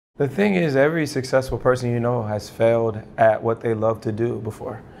The thing is, every successful person you know has failed at what they love to do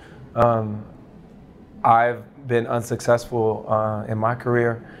before. Um, I've been unsuccessful in my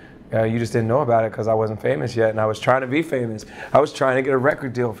career. You just didn't know about it because I wasn't famous yet, and I was trying to be famous. I was trying to get a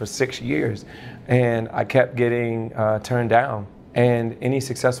record deal for 6 years, and I kept getting turned down. And any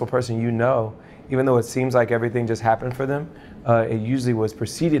successful person you know, even though it seems like everything just happened for them, it usually was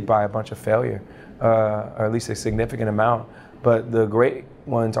preceded by a bunch of failure, or at least a significant amount. But the great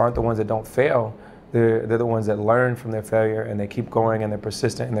ones aren't the ones that don't fail. They're the ones that learn from their failure, and they keep going, and they're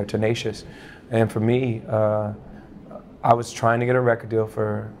persistent, and they're tenacious. And for me, I was trying to get a record deal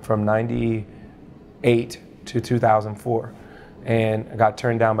from '98 to 2004, and I got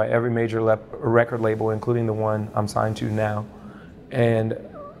turned down by every major record label, including the one I'm signed to now. And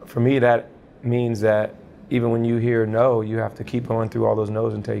for me, that means that even when you hear no, you have to keep going through all those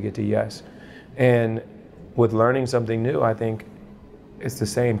no's until you get to yes. And with learning something new, I think it's the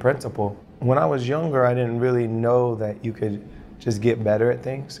same principle. When I was younger, I didn't really know that you could just get better at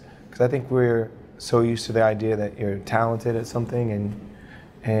things, because I think we're so used to the idea that you're talented at something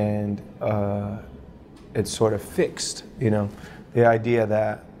and it's sort of fixed, you know? The idea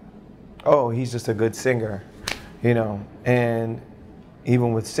that, oh, he's just a good singer, you know? And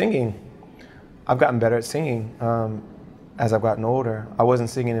even with singing, I've gotten better at singing as I've gotten older. I wasn't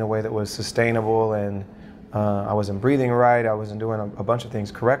singing in a way that was sustainable, and I wasn't breathing right, I wasn't doing a bunch of things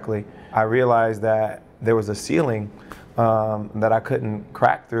correctly. I realized that there was a ceiling that I couldn't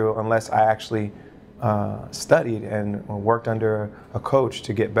crack through unless I actually studied and worked under a coach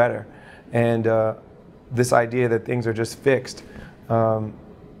to get better. And this idea that things are just fixed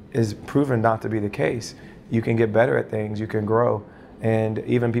is proven not to be the case. You can get better at things, you can grow, and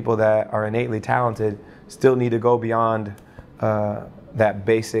even people that are innately talented still need to go beyond that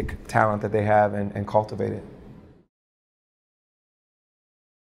basic talent that they have and cultivate it.